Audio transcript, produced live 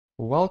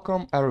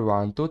Welcome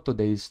everyone to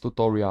today's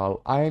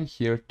tutorial. I am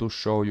here to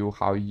show you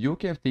how you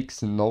can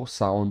fix no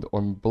sound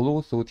on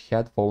Bluetooth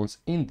headphones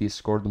in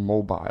Discord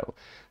Mobile.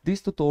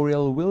 This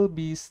tutorial will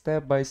be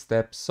step by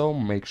step, so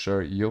make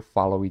sure you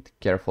follow it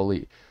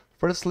carefully.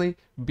 Firstly,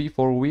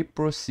 before we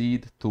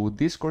proceed to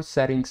Discord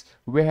settings,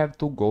 we have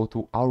to go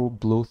to our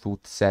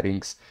Bluetooth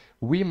settings.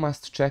 We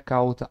must check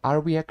out, are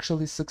we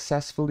actually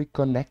successfully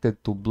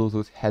connected to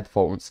Bluetooth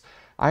headphones?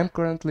 I'm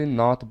currently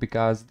not,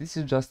 because this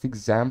is just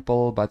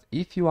example, but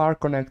if you are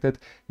connected,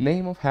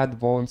 name of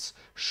headphones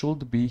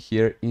should be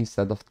here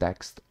instead of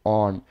text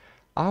on.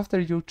 After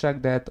you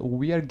check that,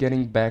 we are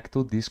getting back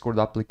to Discord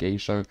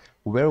application,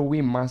 where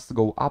we must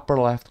go upper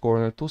left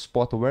corner to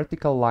spot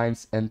vertical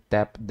lines and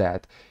tap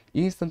that.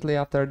 Instantly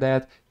after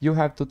that, you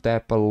have to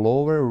tap a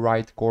lower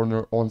right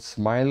corner on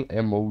smile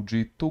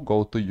emoji to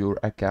go to your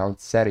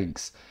account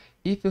settings.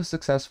 If you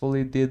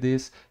successfully did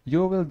this,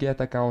 you will get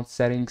account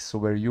settings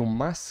where you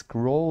must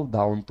scroll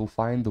down to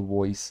find the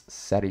voice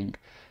setting.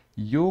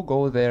 You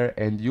go there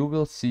and you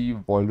will see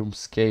volume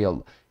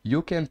scale.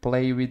 You can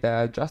play with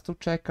that just to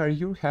check are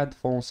your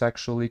headphones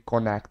actually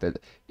connected.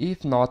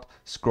 If not,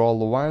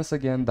 scroll once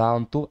again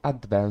down to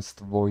advanced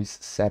voice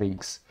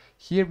settings.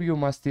 Here you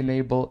must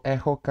enable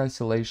echo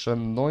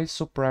cancellation, noise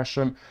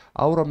suppression,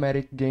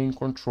 automatic gain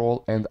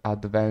control and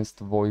advanced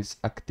voice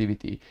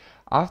activity.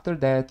 After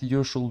that,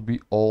 you should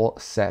be all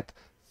set.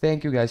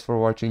 Thank you guys for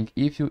watching.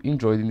 If you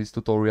enjoyed this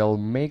tutorial,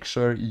 make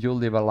sure you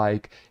leave a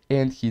like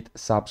and hit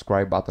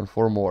subscribe button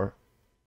for more.